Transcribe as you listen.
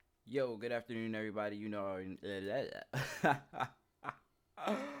Yo, good afternoon, everybody.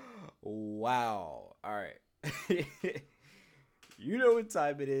 Wow. All right. You know what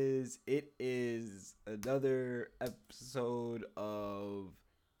time it is. It is another episode of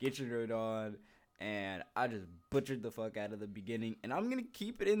Get Your Nerd On. And I just butchered the fuck out of the beginning. And I'm going to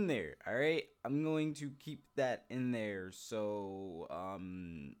keep it in there. All right. I'm going to keep that in there. So,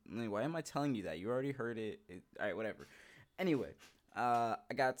 why am I telling you that? You already heard it. All right, whatever. Anyway, I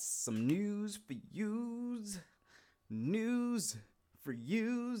got some news for yous. News for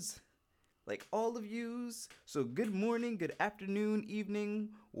yous. Like all of yous. So good morning, good afternoon,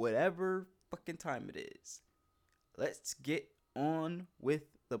 evening, whatever fucking time it is. Let's get on with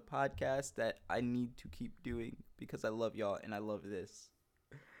the podcast that I need to keep doing because I love y'all and I love this.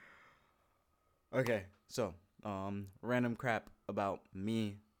 Okay, so random crap about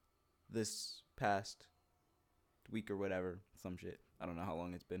me this past week or whatever, some shit. I don't know how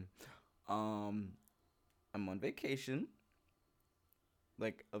long it's been. Um, I'm on vacation.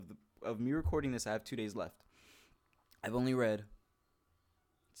 Like of me recording this, I have 2 days left. I've only read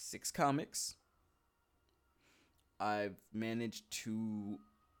 6 comics. I've managed to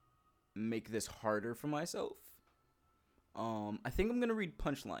make this harder for myself. I think I'm gonna read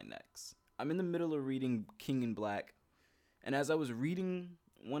Punchline next. I'm in the middle of reading King in Black, and as I was reading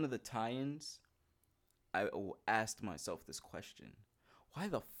one of the tie-ins, I asked myself this question: why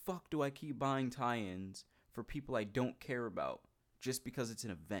the fuck do I keep buying tie-ins for people I don't care about just because it's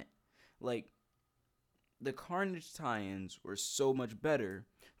an event? Like, the Carnage tie-ins were so much better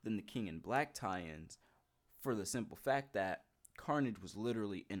than the King in Black tie-ins for the simple fact that Carnage was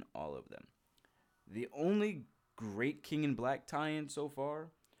literally in all of them. The only great King in Black tie-in so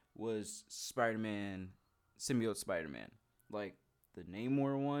far was Spider-Man, Symbiote Spider-Man. Like, the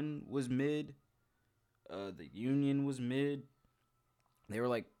Namor one was mid. The Union was mid. They were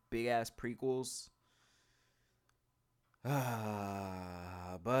like big ass prequels.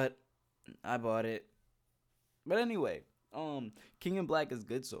 But I bought it. But anyway, King in Black is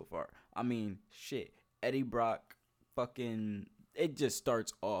good so far. I mean, shit. Eddie Brock fucking it just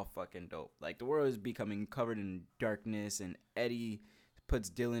starts off fucking dope. Like, the world is becoming covered in darkness and Eddie puts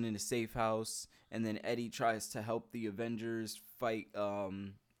Dylan in a safe house, and then Eddie tries to help the Avengers fight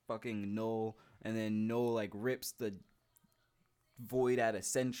fucking Null, and then Null like rips the void out of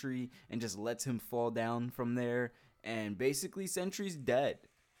Sentry and just lets him fall down from there, and basically Sentry's dead.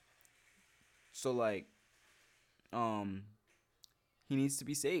 So like um he needs to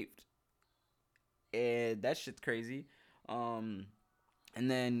be saved. And that shit's crazy. Um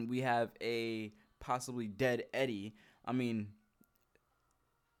and then we have a possibly dead Eddie. I mean,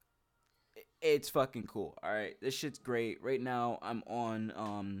 it's fucking cool. All right, this shit's great. Right now, I'm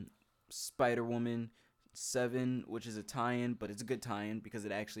on Spider Woman 7, which is a tie-in, but it's a good tie-in because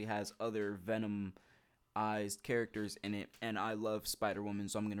it actually has other Venom-ized characters in it, and I love Spider Woman,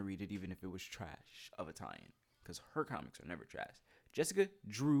 so I'm gonna read it even if it was trash of a tie-in because her comics are never trash. Jessica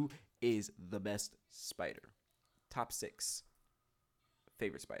Drew is the best Spider. Top 6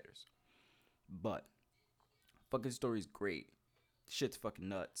 favorite spiders. But fucking story's great. Shit's fucking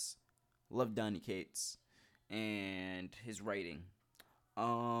nuts. Love Donny Cates and his writing.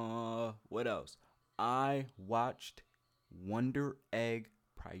 What else? I watched Wonder Egg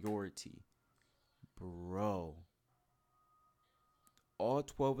Priority. Bro. All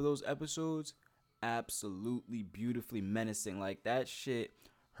 12 of those episodes, absolutely beautifully menacing. Like, that shit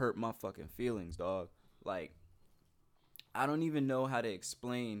hurt my fucking feelings, dog. Like, I don't even know how to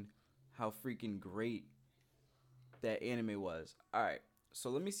explain how freaking great that anime was. Alright,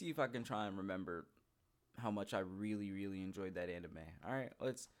 so let me see if I can try and remember how much I really, really enjoyed that anime. Alright,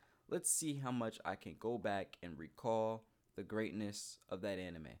 let's see how much I can go back and recall the greatness of that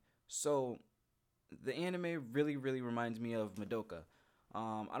anime. So the anime really, really reminds me of Madoka.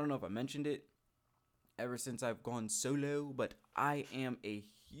 I don't know if I mentioned it ever since I've gone solo, but I am a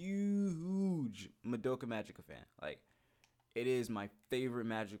huge Madoka Magica fan. Like, it is my favorite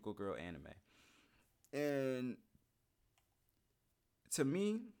magical girl anime. And to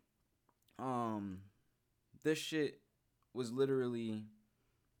me, um, this shit was literally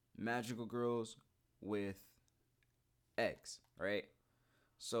magical girls with eggs, right?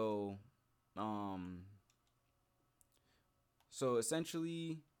 So, um, so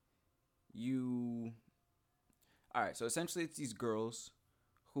essentially, you, all right. So essentially, it's these girls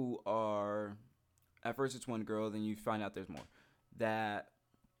who are, at first it's one girl, then you find out there's more that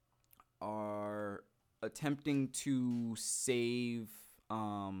are attempting to save,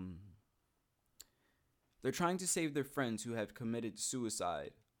 um, they're trying to save their friends who have committed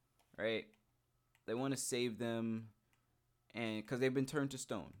suicide, right? They want to save them, and because they've been turned to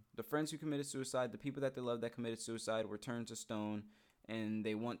stone. The friends who committed suicide, the people that they loved that committed suicide, were turned to stone, and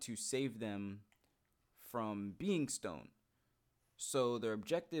they want to save them from being stone. So their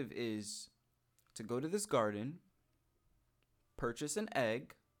objective is to go to this garden, purchase an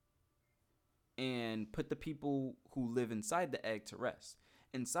egg, and put the people who live inside the egg to rest.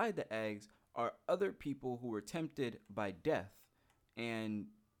 Inside the eggs are other people who were tempted by death and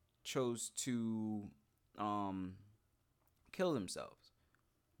chose to kill themselves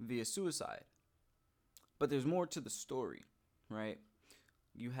via suicide. But there's more to the story, right?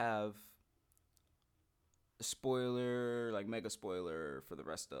 You have a spoiler, like mega spoiler for the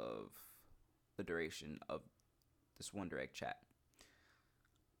rest of the duration of this Wonder Egg chat.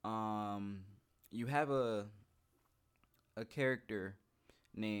 You have a character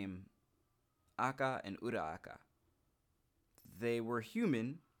named Akka and Uraraka. They were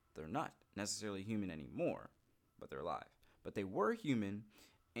human. They're not necessarily human anymore, but they're alive. But they were human,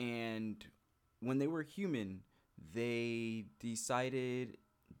 and when they were human, they decided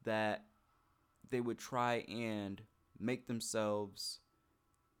that they would try and make themselves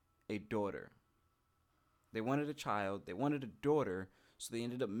a daughter. They wanted a child, they wanted a daughter, so they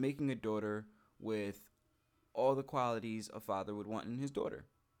ended up making a daughter with all the qualities a father would want in his daughter,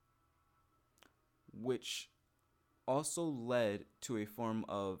 which also led to a form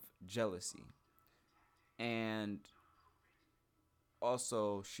of jealousy. And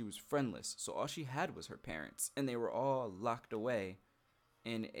also, she was friendless, so all she had was her parents, and they were all locked away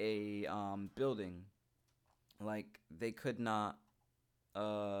in a building. Like they couldn't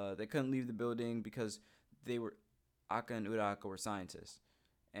leave the building because they were Akka and Uraka were scientists,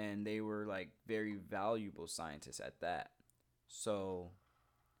 and they were like very valuable scientists at that. So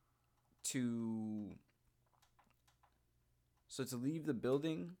to to leave the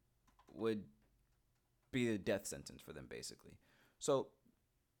building would be a death sentence for them, basically. So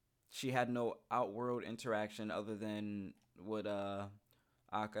she had no outworld interaction other than what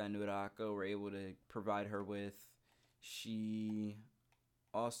Akka and Uraka were able to provide her with. She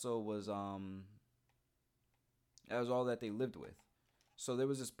also was that was all that they lived with. So there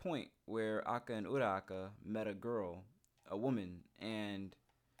was this point where Akka and Uraka met a girl, a woman, and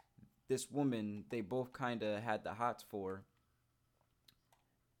this woman they both kind of had the hots for.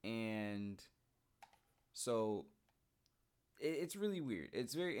 And so it's really weird.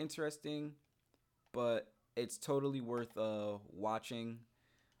 It's very interesting, but it's totally worth watching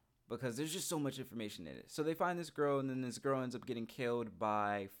because there's just so much information in it. So they find this girl, and then this girl ends up getting killed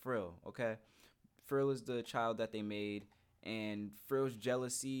by Frill, okay? Frill is the child that they made, and Frill's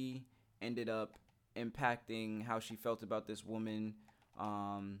jealousy ended up impacting how she felt about this woman,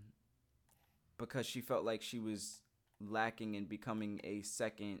 because she felt like she was lacking in becoming a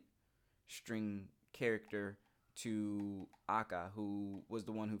second string character to Akka, who was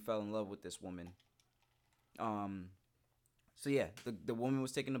the one who fell in love with this woman. So yeah, the woman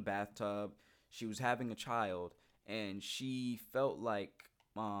was taking a bathtub. She was having a child, and she felt like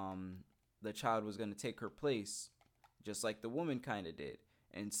the child was going to take her place, just like the woman kind of did,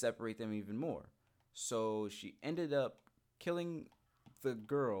 and separate them even more. So she ended up killing the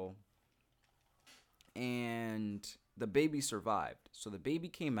girl, and the baby survived. So the baby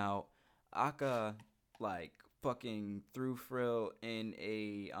came out. Akka like fucking threw Frill in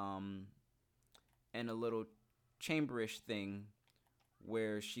a little chamberish thing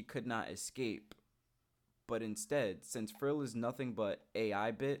where she could not escape. But instead, since Frill is nothing but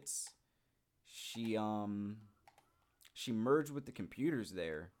AI bits, she merged with the computers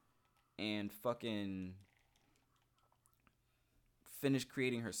there and fucking finished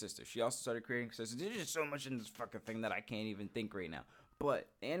creating her sister. She also started creating her sister. There's just so much in this fucking thing that I can't even think right now. But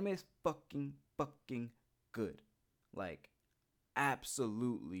the anime is fucking good. Like,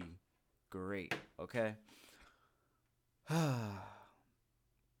 absolutely great. Okay?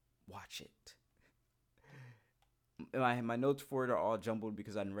 Watch it. My notes for it are all jumbled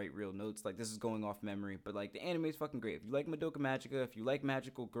because I didn't write real notes. Like, this is going off memory. But, like, the anime is fucking great. If you like Madoka Magica, if you like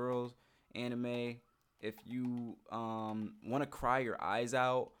magical girls anime, if you want to cry your eyes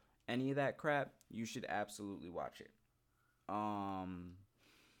out, any of that crap, you should absolutely watch it.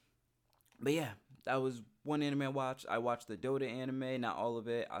 But yeah, that was one anime I watched. I watched the Dota anime, not all of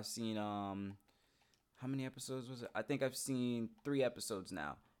it. I've seen how many episodes was it? I think I've seen 3 episodes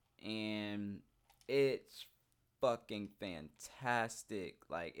now, and it's fucking fantastic.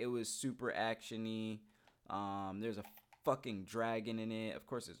 Like, it was super actiony. There's a fucking dragon in it. Of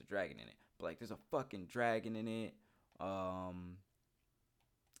course, there's a dragon in it, but like, there's a fucking dragon in it.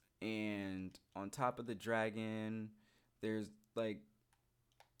 And on top of the dragon, there's like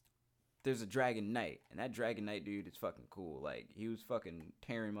there's a Dragon Knight, and that Dragon Knight dude is fucking cool. Like, he was fucking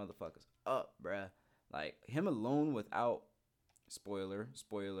tearing motherfuckers up, bruh. Like, him alone without, spoiler,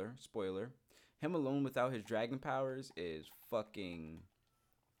 him alone without his dragon powers is fucking,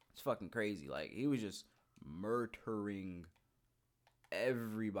 it's fucking crazy. Like, he was just murdering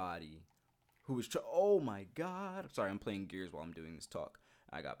everybody who was, oh my god. Sorry, I'm playing Gears while I'm doing this talk.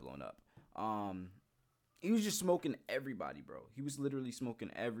 I got blown up. He was just smoking everybody, bro. He was literally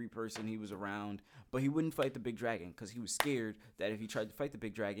smoking every person he was around, but he wouldn't fight the big dragon because he was scared that if he tried to fight the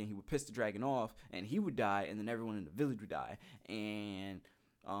big dragon, he would piss the dragon off and he would die, and then everyone in the village would die. And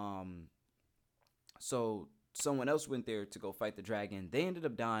so someone else went there to go fight the dragon. They ended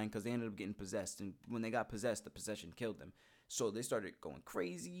up dying because they ended up getting possessed, and when they got possessed, the possession killed them. So they started going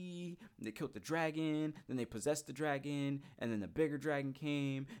crazy. They killed the dragon. Then they possessed the dragon. And then the bigger dragon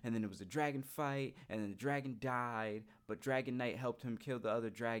came. And then it was a dragon fight. And then the dragon died. But Dragon Knight helped him kill the other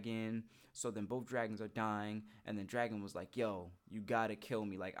dragon. So then both dragons are dying. And then Dragon was like, yo, you gotta kill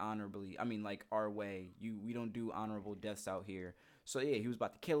me, like, honorably. I mean, like, our way. We don't do honorable deaths out here. So yeah, he was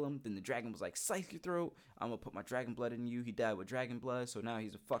about to kill him. Then the dragon was like, slice your throat. I'm gonna put my dragon blood in you. He died with dragon blood. So now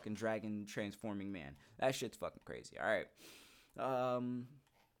he's a fucking dragon transforming man. That shit's fucking crazy. All right.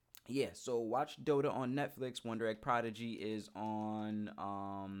 Yeah, so watch Dota on Netflix. Wonder Egg Prodigy is on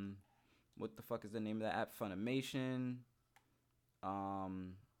what the fuck is the name of that app? Funimation.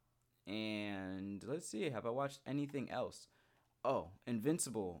 And let's see, have I watched anything else? Oh,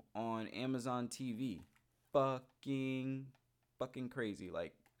 Invincible on Amazon TV. Fucking crazy.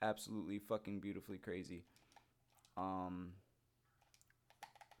 Like, absolutely fucking beautifully crazy. I'm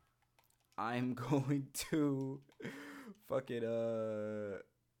going to fucking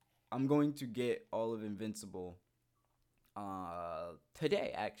I'm going to get all of Invincible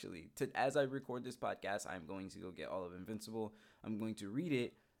today, actually. As I record this podcast, I'm going to go get all of Invincible. I'm going to read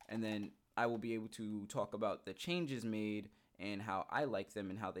it, and then I will be able to talk about the changes made and how I like them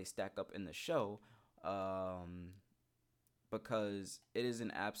and how they stack up in the show, because it is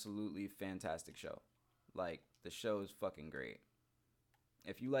an absolutely fantastic show. Like, the show is fucking great.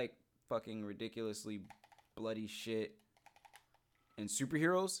 If you like fucking ridiculously bloody shit and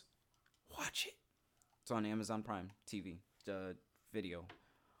superheroes, watch it. It's on Amazon Prime TV, video.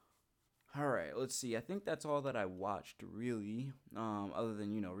 All right, let's see. I think that's all that I watched, really. Other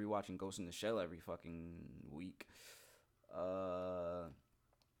than, rewatching Ghost in the Shell every fucking week. I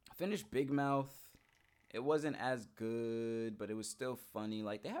finished Big Mouth. It wasn't as good, but it was still funny.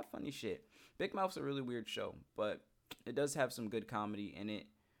 Like, they have funny shit. Big Mouth's a really weird show, but it does have some good comedy in it.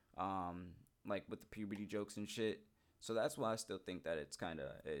 Like with the puberty jokes and shit. So that's why I still think that it's kind of,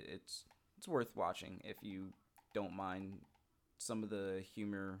 it's worth watching if you don't mind some of the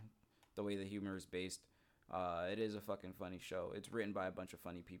humor, the way the humor is based. It is a fucking funny show. It's written by a bunch of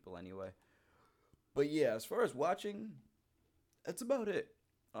funny people anyway. But yeah, as far as watching, that's about it.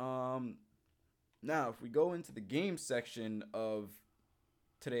 Now, if we go into the game section of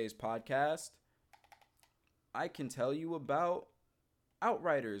today's podcast, I can tell you about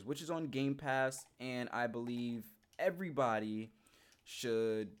Outriders, which is on Game Pass, and I believe everybody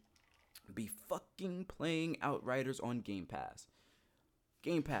should be fucking playing Outriders on Game Pass.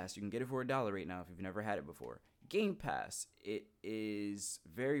 Game Pass, you can get it for $1 right now if you've never had it before. Game Pass, it is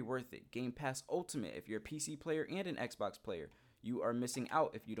very worth it. Game Pass Ultimate, if you're a PC player and an Xbox player, you are missing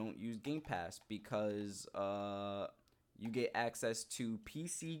out if you don't use Game Pass, because you get access to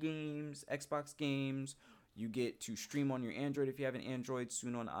PC games, Xbox games. You get to stream on your Android if you have an Android,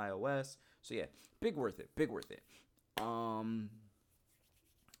 soon on iOS. So yeah, big worth it.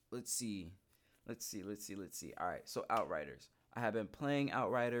 Let's see. All right, so Outriders. I have been playing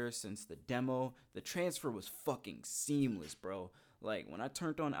Outriders since the demo. The transfer was fucking seamless, bro. Like, when I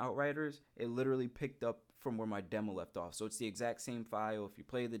turned on Outriders, it literally picked up from where my demo left off. So it's the exact same file. If you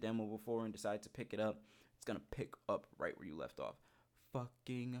played the demo before and decide to pick it up, it's gonna pick up right where you left off.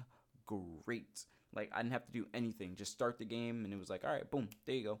 Fucking great. Like, I didn't have to do anything. Just start the game, and it was like, all right, boom,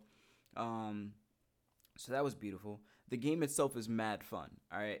 there you go. So that was beautiful. The game itself is mad fun.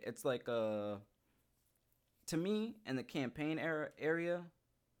 All right, it's like to me, in the campaign area,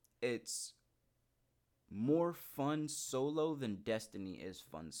 it's more fun solo than Destiny is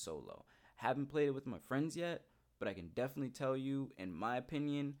fun solo. Haven't played it with my friends yet, but I can definitely tell you, in my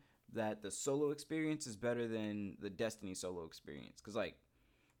opinion, that the solo experience is better than the Destiny solo experience. Cause like,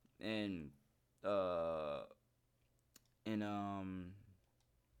 and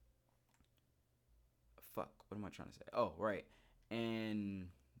fuck, what am I trying to say? Oh, right. And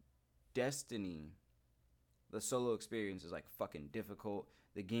Destiny, the solo experience is like fucking difficult.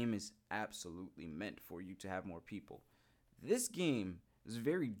 The game is absolutely meant for you to have more people. This game It's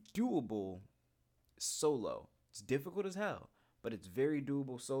very doable solo. It's difficult as hell, but it's very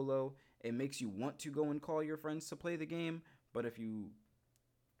doable solo. It makes you want to go and call your friends to play the game, but if you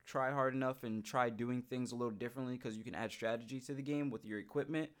try hard enough and try doing things a little differently, because you can add strategy to the game with your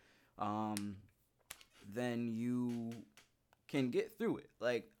equipment, um, then you can get through it.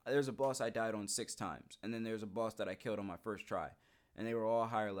 Like, there's a boss I died on 6 times, and then there's a boss that I killed on my first try, and they were all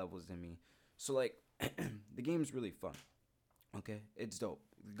higher levels than me. So like, the game's really fun. Okay, it's dope.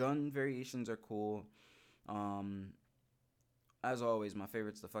 Gun variations are cool. Um, as always, my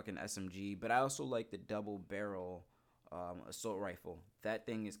favorite's the fucking SMG, but I also like the double barrel assault rifle. That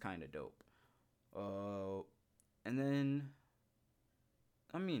thing is kind of dope. Uh, and then,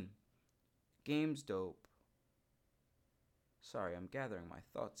 I mean, game's dope. Sorry, I'm gathering my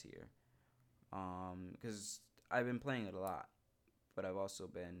thoughts here. Because I've been playing it a lot, but I've also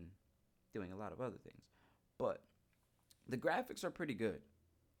been doing a lot of other things. But the graphics are pretty good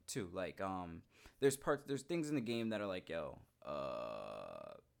too. Like, there's things in the game that are like, yo,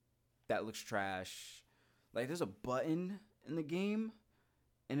 that looks trash. Like, there's a button in the game,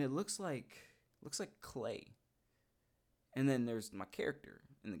 and it looks like clay. And then there's my character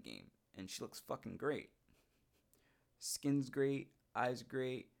in the game, and she looks fucking great. Skin's great, eyes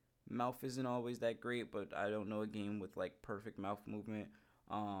great, mouth isn't always that great, but I don't know a game with like perfect mouth movement.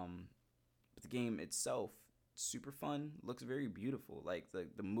 But the game itself, super fun, looks very beautiful. Like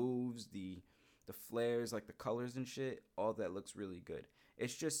the moves, the flares, like the colors and shit, all that looks really good.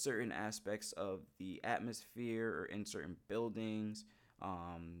 It's just certain aspects of the atmosphere or in certain buildings,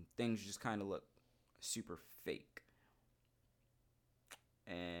 things just kind of look super fake.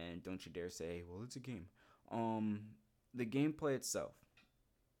 And don't you dare say, well, it's a game. Um, the gameplay itself,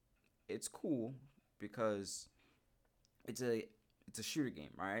 it's cool because it's a shooter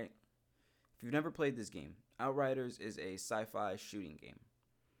game, right? If you've never played this game, Outriders is a sci-fi shooting game.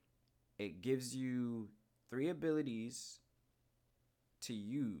 It gives you 3 abilities to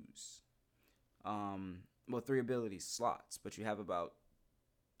use. Well, 3 ability slots, but you have about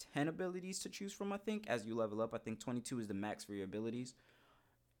 10 abilities to choose from, I think, as you level up. I think 22 is the max for your abilities.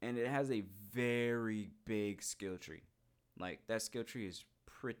 And it has a very big skill tree. Like, that skill tree is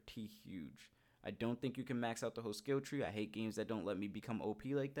pretty huge. I don't think you can max out the whole skill tree. I hate games that don't let me become OP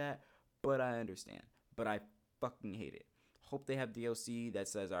like that, but I understand. But I fucking hate it. Hope they have DLC that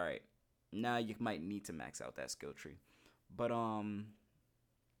says, all right, now you might need to max out that skill tree. But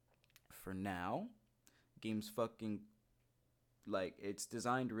for now, game's fucking, like, it's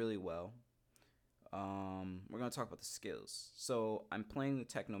designed really well. We're gonna talk about the skills. So I'm playing the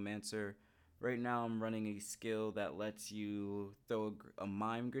Technomancer. Right now, I'm running a skill that lets you throw a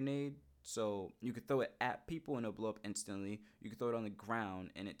mime grenade. So you could throw it at people and it'll blow up instantly. You could throw it on the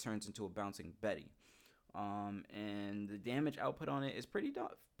ground and it turns into a bouncing Betty. And the damage output on it is pretty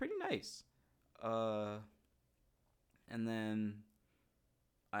nice. Uh, and then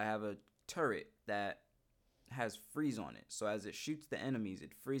I have a turret that has freeze on it. So as it shoots the enemies,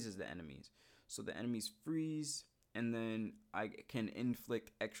 it freezes the enemies. So the enemies freeze, and then I can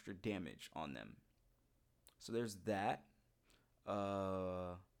inflict extra damage on them. So there's that.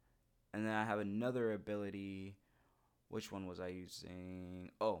 Uh, and then I have another ability. Which one was I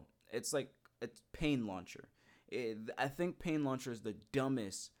using? Oh, it's Pain Launcher. I think Pain Launcher is the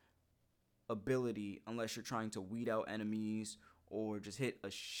dumbest ability unless you're trying to weed out enemies or just hit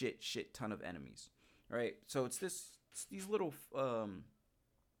a shit ton of enemies. Right? So it's these little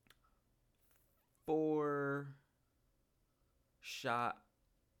 4 shot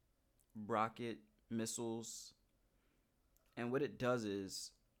rocket missiles, and what it does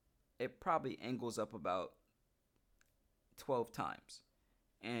is it probably angles up about 12 times,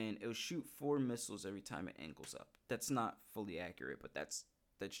 and it'll shoot 4 missiles every time it angles up. That's not fully accurate, but that's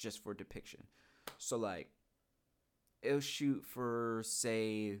just for depiction. So like, it'll shoot for,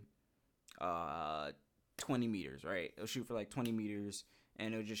 say, 20 meters, right? It'll shoot for like 20 meters,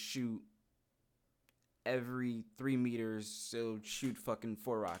 and it'll just shoot every 3 meters. It'll shoot fucking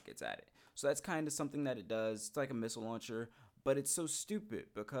 4 rockets at it. So that's kind of something that it does. It's like a missile launcher, but it's so stupid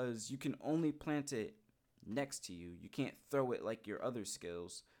because you can only plant it next to you. You can't throw it like your other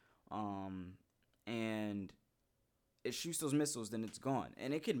skills. And it shoots those missiles, then it's gone.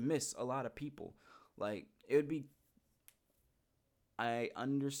 And it can miss a lot of people. Like, it would be. I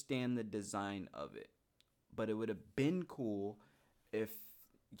understand the design of it, but it would have been cool if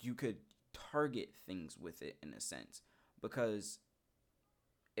you could target things with it in a sense. Because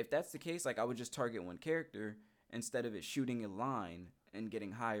if that's the case, like, I would just target one character instead of it shooting a line and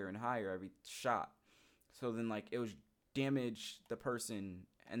getting higher and higher every shot. So then, like, it would damage the person,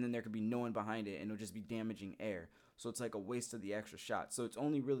 and then there could be no one behind it, and it'll just be damaging air. So it's like a waste of the extra shot. So it's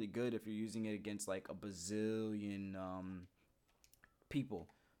only really good if you're using it against like a bazillion people,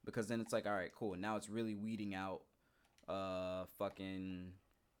 because then it's like, all right, cool. Now it's really weeding out fucking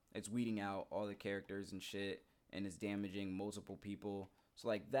it's weeding out all the characters and shit, and it's damaging multiple people. So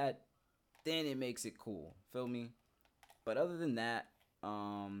like that, then it makes it cool. Feel me? But other than that,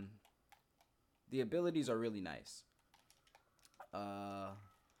 um, the abilities are really nice. Uh,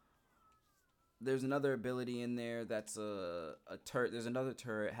 there's another ability in there that's a turret. There's another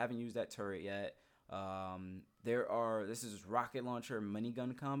turret. Haven't used that turret yet. This is rocket launcher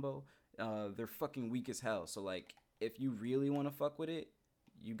minigun combo. They're fucking weak as hell. So like, if you really want to fuck with it,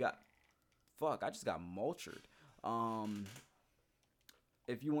 you got fuck. I just got mulchered.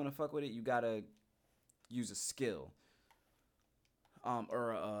 If you want to fuck with it, you gotta use a skill.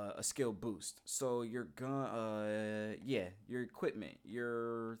 Or a skill boost. So your gun, your equipment,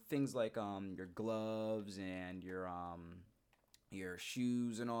 your things like your gloves and your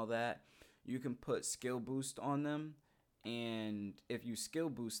shoes and all that, you can put skill boost on them, and if you skill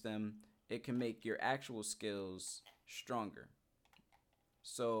boost them, it can make your actual skills stronger.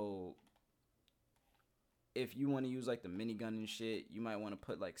 So if you want to use like the minigun and shit, you might want to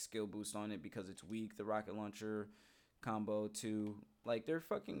put like skill boost on it because it's weak. The rocket launcher combo too. Like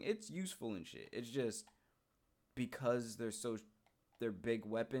it's useful and shit. It's just because they're big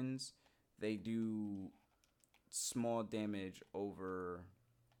weapons, they do small damage over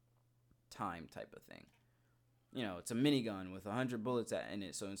time type of thing. You know, it's a minigun with 100 bullets in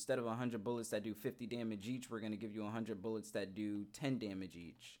it. So instead of 100 bullets that do 50 damage each, we're going to give you 100 bullets that do 10 damage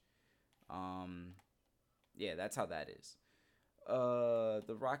each. Yeah, that's how that is.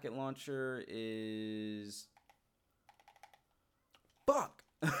 The rocket launcher is fuck.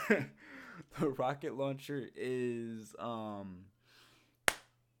 The rocket launcher is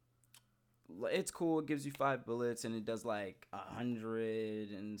it's cool. It gives you 5 bullets and it does like 100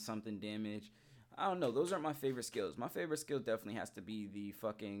 and something damage. I don't know. Those aren't my favorite skills. My favorite skill definitely has to be the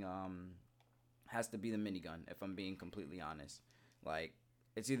fucking has to be the minigun. If I'm being completely honest, like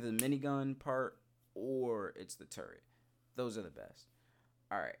it's either the minigun part or it's the turret. Those are the best.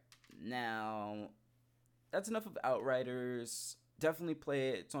 All right, now that's enough of Outriders. Definitely play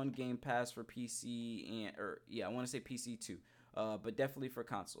it. It's on Game Pass for PC I want to say PC too, but definitely for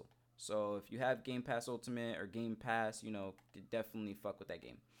console. So if you have Game Pass Ultimate or Game Pass, definitely fuck with that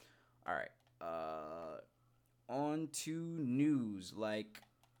game. All right. On to news. Like,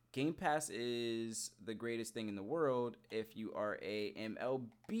 Game Pass is the greatest thing in the world if you are a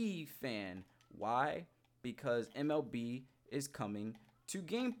MLB fan. Why? Because MLB is coming to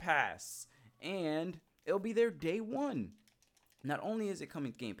Game Pass, and it'll be there day one. Not only is it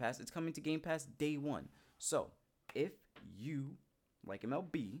coming to Game Pass, it's coming to Game Pass day one. So, if you like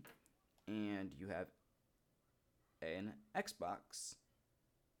MLB and you have an Xbox,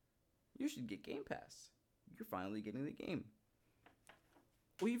 you should get Game Pass. You're finally getting the game.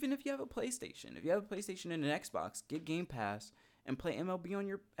 Or even if you have a PlayStation. If you have a PlayStation and an Xbox, get Game Pass and play MLB on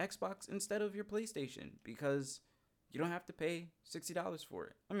your Xbox instead of your PlayStation, because you don't have to pay $60 for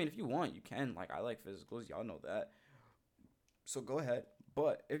it. I mean, if you want, you can. Like, I like physicals. Y'all know that. So go ahead.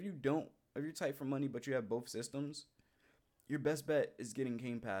 But if you're tight for money but you have both systems, your best bet is getting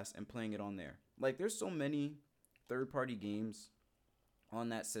Game Pass and playing it on there. Like, there's so many third-party games on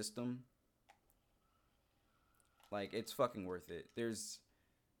that system. Like, it's fucking worth it. There's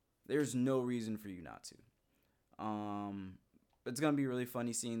no reason for you not to. It's gonna be really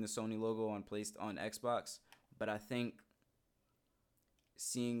funny seeing the Sony logo on Xbox, but I think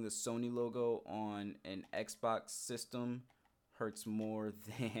seeing the Sony logo on an Xbox system hurts more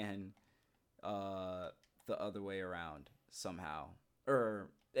than the other way around somehow.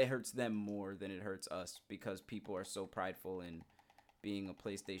 Or it hurts them more than it hurts us, because people are so prideful in being a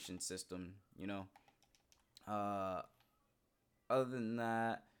PlayStation system, Other than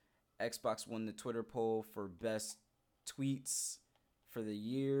that, Xbox won the Twitter poll for best tweets for the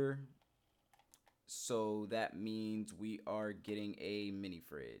year. So that means we are getting a mini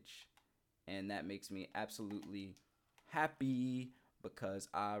fridge. And that makes me absolutely happy, because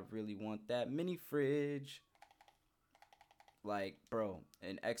I really want that mini fridge. Like, bro,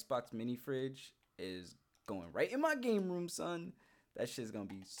 an Xbox mini fridge is going right in my game room, son. That shit's gonna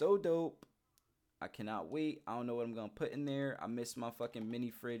be so dope. I cannot wait. I don't know what I'm gonna put in there. I missed my fucking mini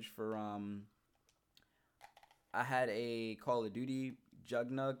fridge for I had a Call of Duty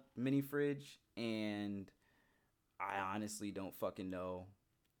Jugnug mini fridge, and I honestly don't fucking know.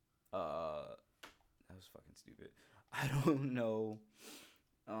 That was fucking stupid. I don't know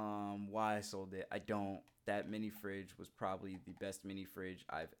why I sold it. I don't. That mini fridge was probably the best mini fridge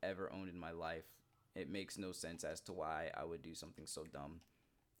I've ever owned in my life. It makes no sense as to why I would do something so dumb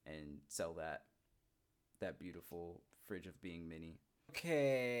and sell that beautiful fridge of being mini.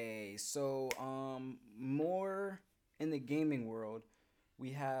 Okay, so more in the gaming world,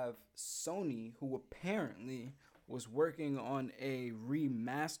 we have Sony, who apparently was working on a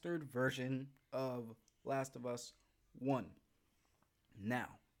remastered version of Last of Us 1.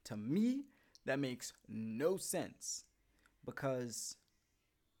 Now, to me, that makes no sense because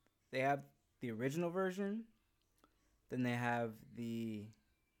they have the original version, then they have the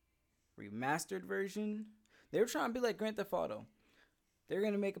remastered version. They were trying to be like Grand Theft Auto. They're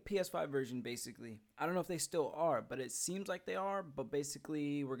going to make a PS5 version, basically. I don't know if they still are, but it seems like they are. But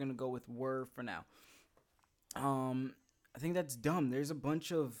basically, we're going to go with Word for now. I think that's dumb. There's a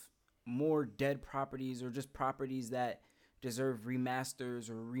bunch of more dead properties or just properties that deserve remasters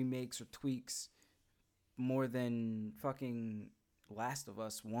or remakes or tweaks more than fucking Last of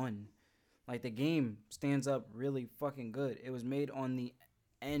Us 1. Like, the game stands up really fucking good. It was made on the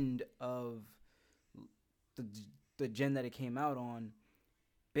end of the gen that it came out on.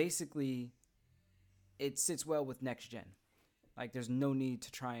 Basically, it sits well with next gen. Like, there's no need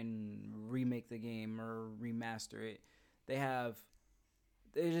to try and remake the game or remaster it. They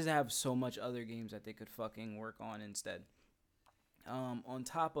just have so much other games that they could fucking work on instead. On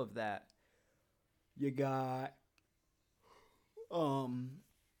top of that, you got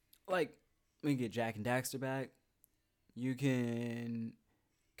like, we get Jak and Daxter back. You can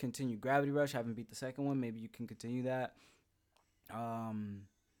continue Gravity Rush. Haven't beat the second one. Maybe you can continue that.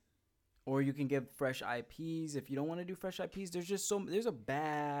 Or you can give fresh IPs. If you don't want to do fresh IPs, there's a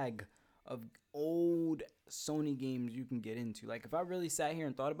bag of old Sony games you can get into. Like, if I really sat here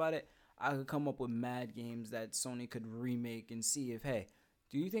and thought about it, I could come up with mad games that Sony could remake and see if, hey,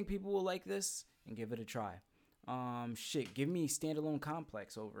 do you think people will like this? And give it a try. Give me Standalone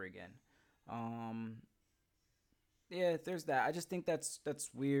Complex over again. Yeah, there's that. I just think that's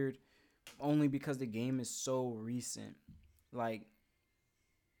weird, only because the game is so recent. Like,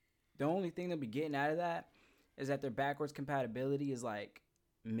 the only thing they'll be getting out of that is that their backwards compatibility is like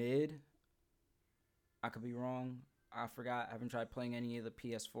mid. I could be wrong. I forgot. I haven't tried playing any of the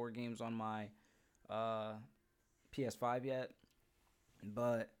PS4 games on my PS5 yet.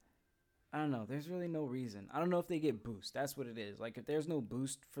 But I don't know. There's really no reason. I don't know if they get boost. That's what it is. Like, if there's no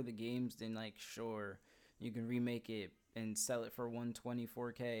boost for the games, then, like, sure, you can remake it and sell it for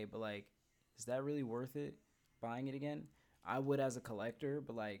 124K. But, like, is that really worth it? Buying it again? I would as a collector,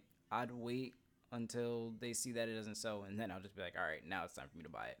 but, like, I'd wait until they see that it doesn't sell, and then I'll just be like, all right, now it's time for me to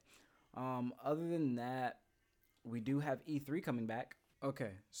buy it. Other than that, we do have E3 coming back.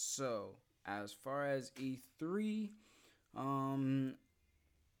 Okay, so as far as E3,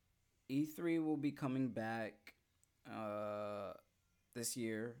 E3 will be coming back this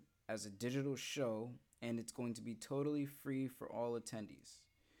year as a digital show, and it's going to be totally free for all attendees.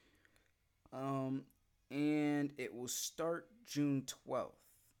 And it will start June 12th,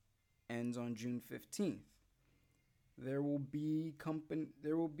 ends on June 15th. There will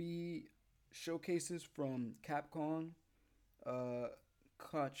be showcases from Capcom,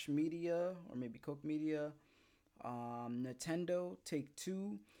 Koch Media, or maybe Koch Media, Nintendo,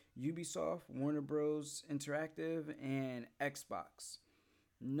 Take-Two, Ubisoft, Warner Bros. Interactive, and Xbox.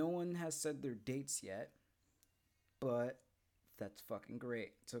 No one has said their dates yet, but that's fucking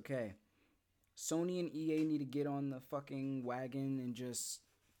great. It's okay. Sony and EA need to get on the fucking wagon and just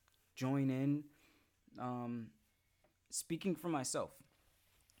join in. Speaking for myself,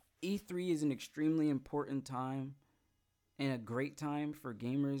 E3 is an extremely important time and a great time for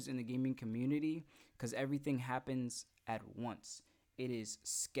gamers in the gaming community because everything happens at once. It is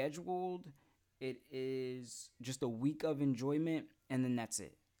scheduled. It is just a week of enjoyment, and then that's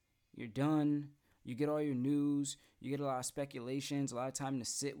it. You're done. You get all your news. You get a lot of speculations, a lot of time to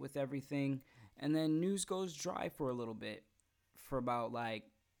sit with everything, and then news goes dry for a little bit, for about, like,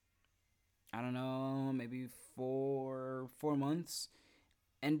 I don't know, maybe four months.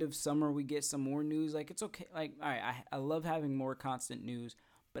 End of summer, we get some more news. Like, it's okay. Like, all right, I love having more constant news,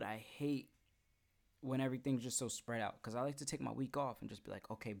 but I hate when everything's just so spread out because I like to take my week off and just be like,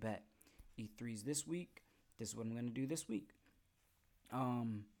 okay, bet. E3's this week. This is what I'm going to do this week.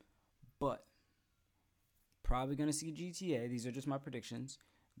 But probably going to see GTA. These are just my predictions.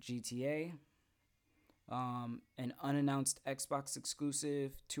 GTA, an unannounced Xbox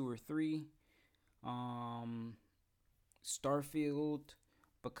exclusive 2 or 3, Starfield,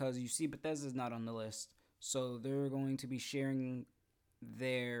 because you see Bethesda's not on the list, so they're going to be sharing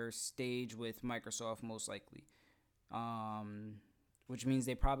their stage with Microsoft most likely, which means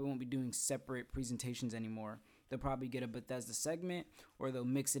they probably won't be doing separate presentations anymore. they'll probably get a Bethesda segment, or they'll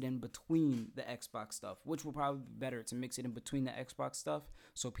mix it in between the Xbox stuff, which will probably be better to mix it in between the Xbox stuff,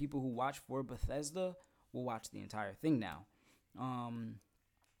 so people who watch for Bethesda will watch the entire thing now.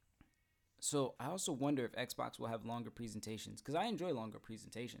 So I also wonder if Xbox will have longer presentations, because I enjoy longer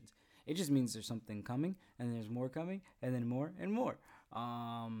presentations. It just means there's something coming, and there's more coming, and then more and more.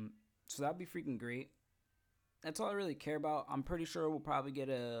 So that'd be freaking great. That's all I really care about. I'm pretty sure we'll probably get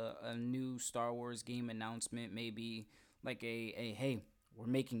a new Star Wars game announcement, maybe like a hey, we're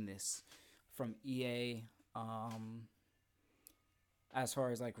making this from EA. As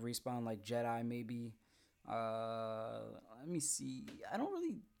far as like Respawn, like Jedi, maybe. Let me see. I don't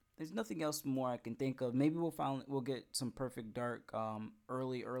really. There's nothing else more I can think of. Maybe we'll get some Perfect Dark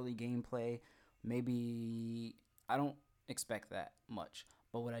early gameplay. Maybe I don't expect that much,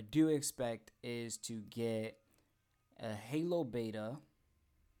 but what I do expect is to get a Halo beta,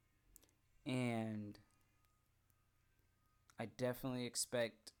 and I definitely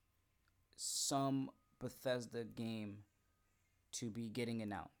expect some Bethesda game to be getting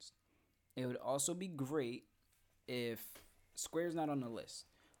announced. It would also be great if Square's not on the list,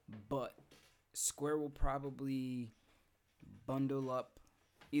 but Square will probably bundle up.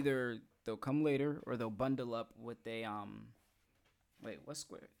 Either they'll come later or they'll bundle up with a wait, what's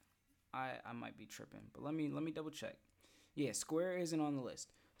Square? I might be tripping, but let me double check. Yeah, Square isn't on the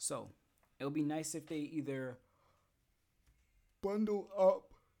list. So, it'll be nice if they either bundle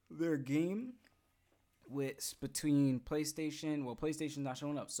up their game with between PlayStation. Well, PlayStation's not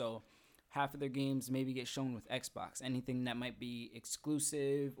showing up, so half of their games maybe get shown with Xbox. Anything that might be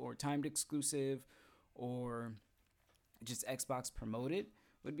exclusive or timed exclusive or just Xbox promoted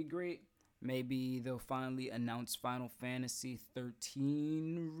would be great. Maybe they'll finally announce Final Fantasy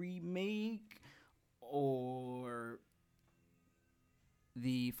 13 remake or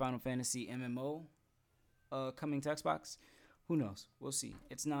the Final Fantasy MMO coming to Xbox. Who knows? We'll see.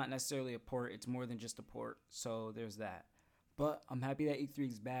 It's not necessarily a port. It's more than just a port. So there's that. But I'm happy that E3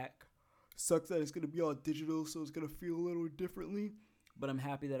 is back. Sucks that it's going to be all digital, so it's going to feel a little differently. But I'm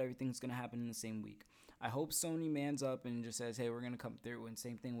happy that everything's going to happen in the same week. I hope Sony mans up and just says, hey, we're going to come through. And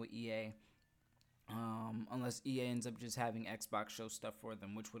same thing with EA. Unless EA ends up just having Xbox show stuff for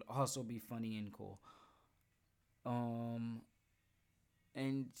them, which would also be funny and cool.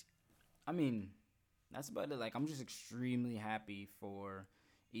 And I mean, that's about it. Like, I'm just extremely happy for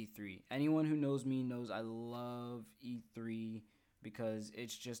E3. Anyone who knows me knows I love E3 because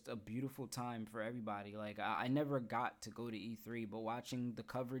it's just a beautiful time for everybody. Like, I never got to go to E3, but watching the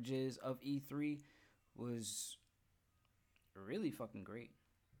coverages of E3 was really fucking great.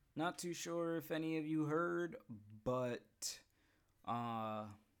 Not too sure if any of you heard, but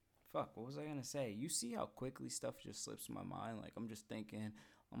fuck, what was I gonna say? You see how quickly stuff just slips my mind? Like, I'm just thinking,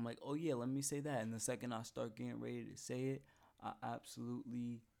 I'm like, oh yeah, let me say that, and the second I start getting ready to say it, I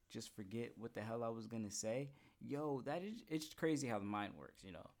absolutely just forget what the hell I was gonna say. Yo, it's crazy how the mind works,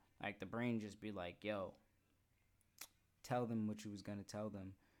 you know? Like, the brain just be like, yo, tell them what you was gonna tell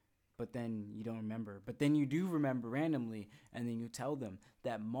them, but then you don't remember. But then you do remember randomly, and then you tell them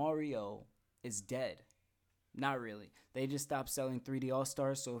that Mario is dead. Not really. They just stopped selling 3D All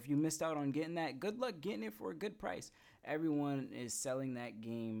Stars, so if you missed out on getting that, good luck getting it for a good price. Everyone is selling that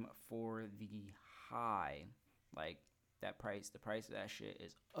game for the high. Like, that price, the price of that shit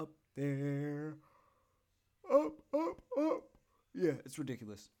is up there. Up. Yeah, it's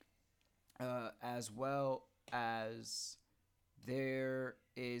ridiculous. As well as there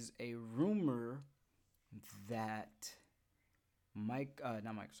is a rumor that not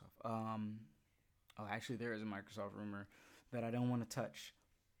Microsoft. Actually, there is a Microsoft rumor that I don't want to touch,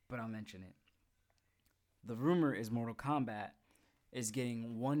 but I'll mention it. The rumor is Mortal Kombat is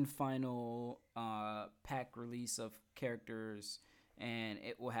getting one final pack release of characters, and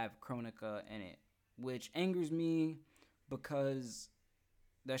it will have Kronika in it, which angers me because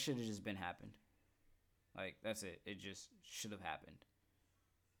that should have just been happened. Like, that's it. It just should have happened.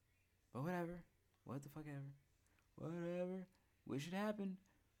 But whatever. What the fuck ever. Whatever. Wish it happened.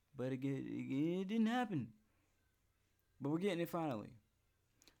 But it didn't happen. But we're getting it finally.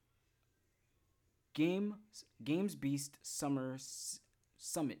 Games Beast Summer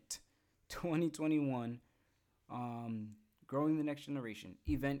Summit 2021. Growing the Next Generation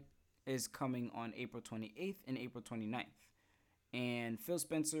event is coming on April 28th and April 29th. And Phil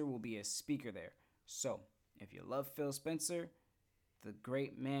Spencer will be a speaker there. So, if you love Phil Spencer, the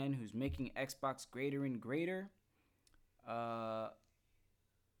great man who's making Xbox greater and greater,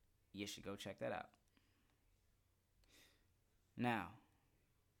 you should go check that out. Now,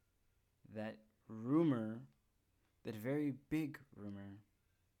 that rumor, that very big rumor,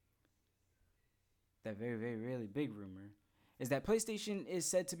 that very, very, really big rumor is that PlayStation is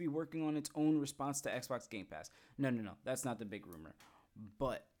said to be working on its own response to Xbox Game Pass. No. That's not the big rumor.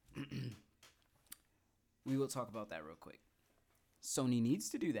 But we will talk about that real quick. Sony needs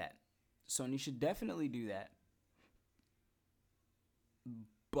to do that. Sony should definitely do that.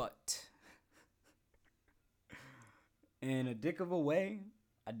 But in a dick of a way,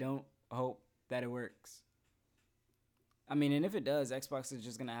 I don't hope that it works. I mean, and if it does, Xbox is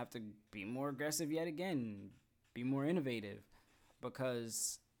just going to have to be more aggressive yet again, be more innovative,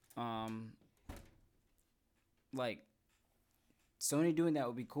 because, like, Sony doing that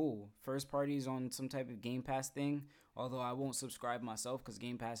would be cool. First parties on some type of Game Pass thing, although I won't subscribe myself because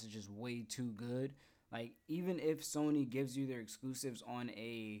Game Pass is just way too good. Like, even if Sony gives you their exclusives on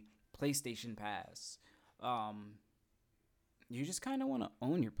a PlayStation Pass, you just kind of want to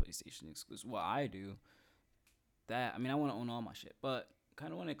own your PlayStation exclusive. Well, I do. I want to own all my shit, but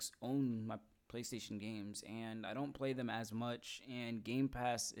kind of want to own my PlayStation games, and I don't play them as much, and Game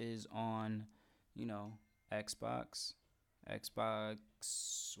Pass is on, Xbox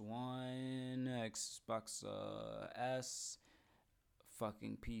One, Xbox S,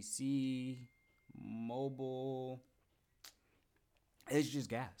 fucking PC, mobile. It's just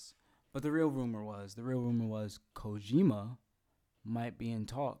gas. But the real rumor was Kojima might be in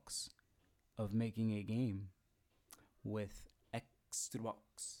talks of making a game with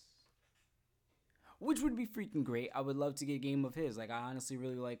Xbox, which would be freaking great. I would love to get a game of his. Like, I honestly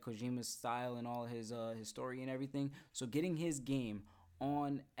really like Kojima's style and all his story and everything. So getting his game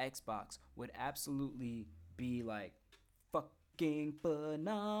on Xbox would absolutely be like fucking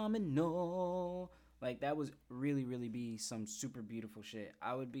phenomenal. Like, that would really, really be some super beautiful shit.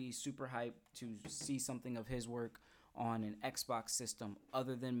 I would be super hyped to see something of his work on an Xbox system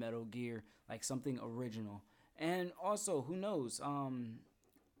other than Metal Gear, like something original. And also, who knows?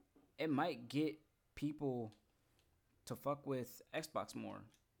 It might get people to fuck with Xbox more.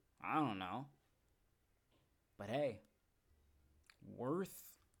 I don't know. But hey,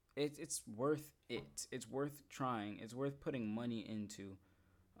 it's worth it. It's worth trying. It's worth putting money into.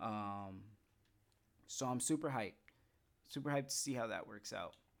 So I'm super hyped. Super hyped to see how that works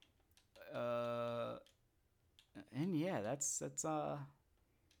out. And yeah, that's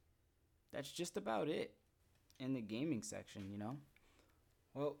just about it in the gaming section,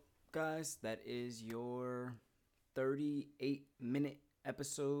 Well, guys, that is your 38-minute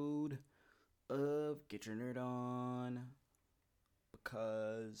episode of Get Your Nerd On,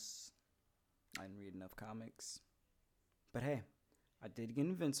 because I didn't read enough comics. But hey, I did get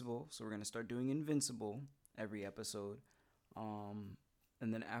Invincible, so we're going to start doing Invincible every episode. And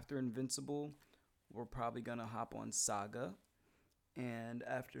then after Invincible, we're probably going to hop on Saga. And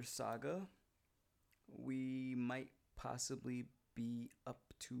after Saga, we might possibly be up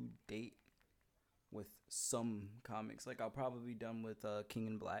to date with some comics. Like, I'll probably be done with King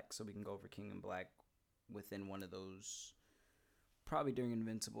in Black, so we can go over King in Black within one of those. Probably during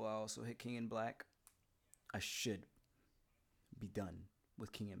Invincible, I'll also hit King in Black. I should be done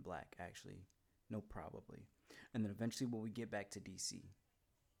with King in Black, actually. No, probably. And then eventually we'll get back to DC.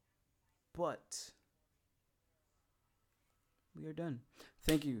 But we are done.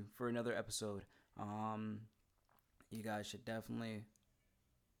 Thank you for another episode. You guys should definitely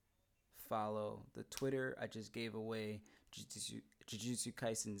follow the Twitter. I just gave away Jujutsu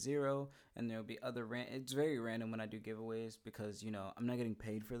Kaisen 0, and there'll be other it's very random when I do giveaways, because I'm not getting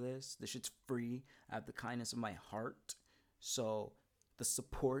paid for this. This shit's free out of the kindness of my heart. So the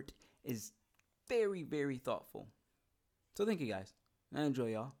support is very, very thoughtful. So thank you guys. I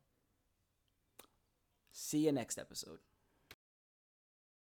enjoy y'all. See you next episode.